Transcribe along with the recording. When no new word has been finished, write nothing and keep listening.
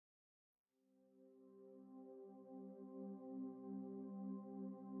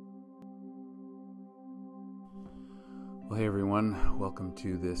Well, hey everyone, welcome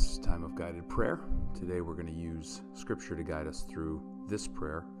to this time of guided prayer. Today we're going to use scripture to guide us through this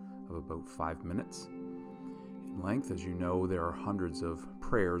prayer of about 5 minutes in length. As you know, there are hundreds of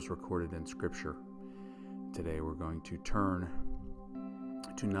prayers recorded in scripture. Today we're going to turn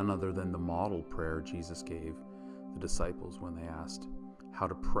to none other than the model prayer Jesus gave the disciples when they asked how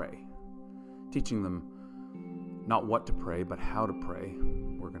to pray, teaching them not what to pray, but how to pray.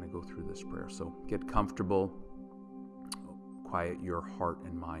 We're going to go through this prayer. So get comfortable. Quiet your heart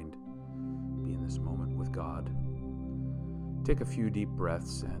and mind. Be in this moment with God. Take a few deep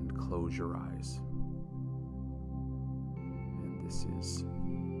breaths and close your eyes. And this is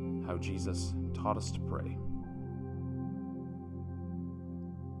how Jesus taught us to pray.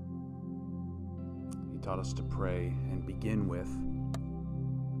 He taught us to pray and begin with,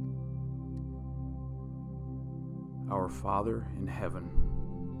 Our Father in heaven,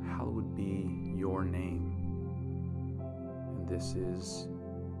 hallowed be your name. This is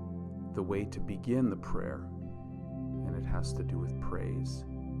the way to begin the prayer, and it has to do with praise.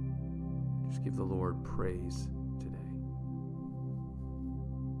 Just give the Lord praise today.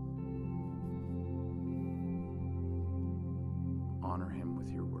 Honor him with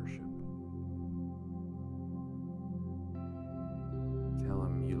your worship. Tell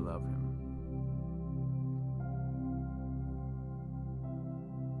him you love him.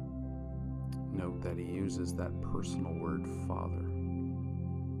 Note that he uses that personal word, Father.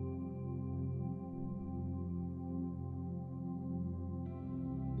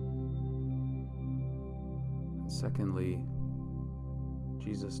 And secondly,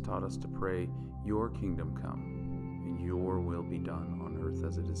 Jesus taught us to pray, Your kingdom come, and your will be done on earth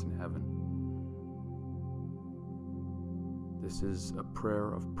as it is in heaven. This is a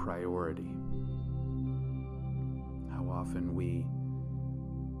prayer of priority. How often we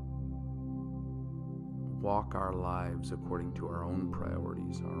walk our lives according to our own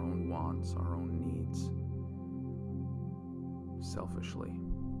priorities, our own wants, our own needs. Selfishly,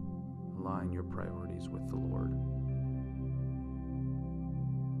 align your priorities with the Lord.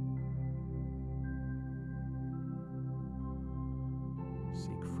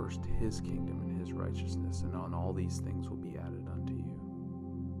 Seek first his kingdom and his righteousness, and on all these things will be added unto you.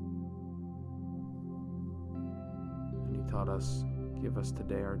 And he taught us, give us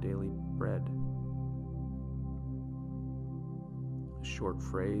today our daily bread. A short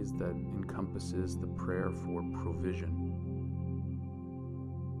phrase that encompasses the prayer for provision.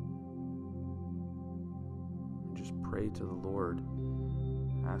 And just pray to the Lord.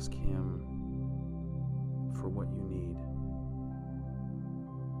 Ask him for what you need.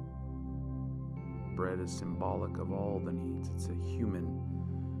 Bread is symbolic of all the needs. It's a human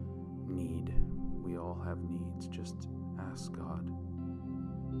need. We all have needs. Just ask God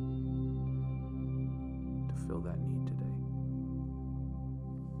to fill that need today.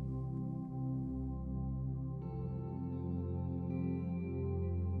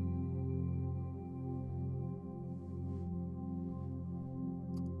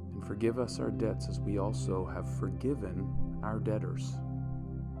 Forgive us our debts as we also have forgiven our debtors.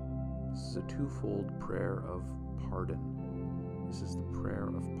 This is a twofold prayer of pardon. This is the prayer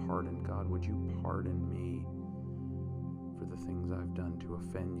of pardon. God, would you pardon me for the things I've done to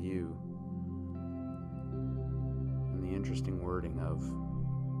offend you? And the interesting wording of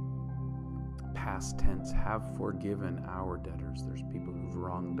past tense, have forgiven our debtors. There's people who've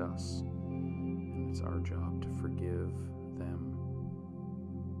wronged us, and it's our job to forgive them.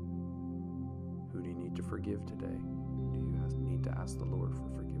 Who do you need to forgive today? Do you need to ask the Lord for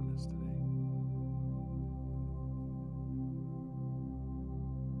forgiveness today?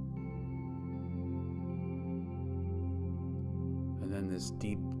 And then this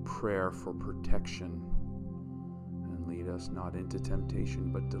deep prayer for protection. And lead us not into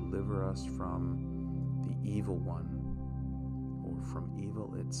temptation, but deliver us from the evil one, or from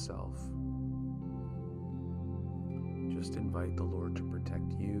evil itself. Just invite the Lord to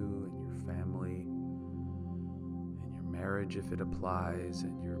protect you and your family, and your marriage if it applies,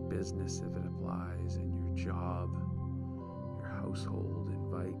 and your business if it applies, and your job, your household.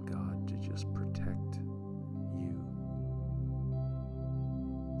 Invite God to just protect you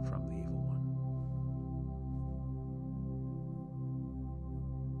from the evil one.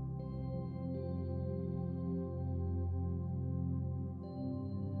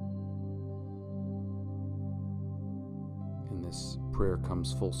 This prayer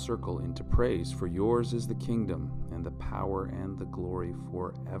comes full circle into praise. For yours is the kingdom and the power and the glory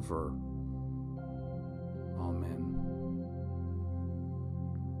forever. Amen.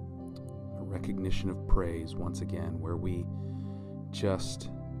 A recognition of praise once again, where we just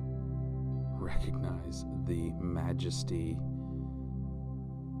recognize the majesty,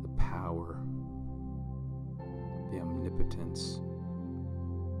 the power, the omnipotence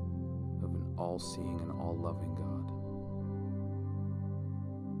of an all-seeing and all-loving God.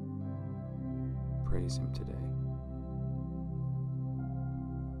 Praise Him today.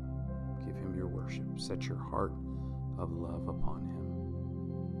 Give Him your worship. Set your heart of love upon Him.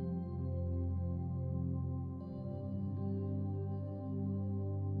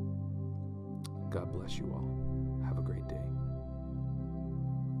 God bless you all. Have a great day.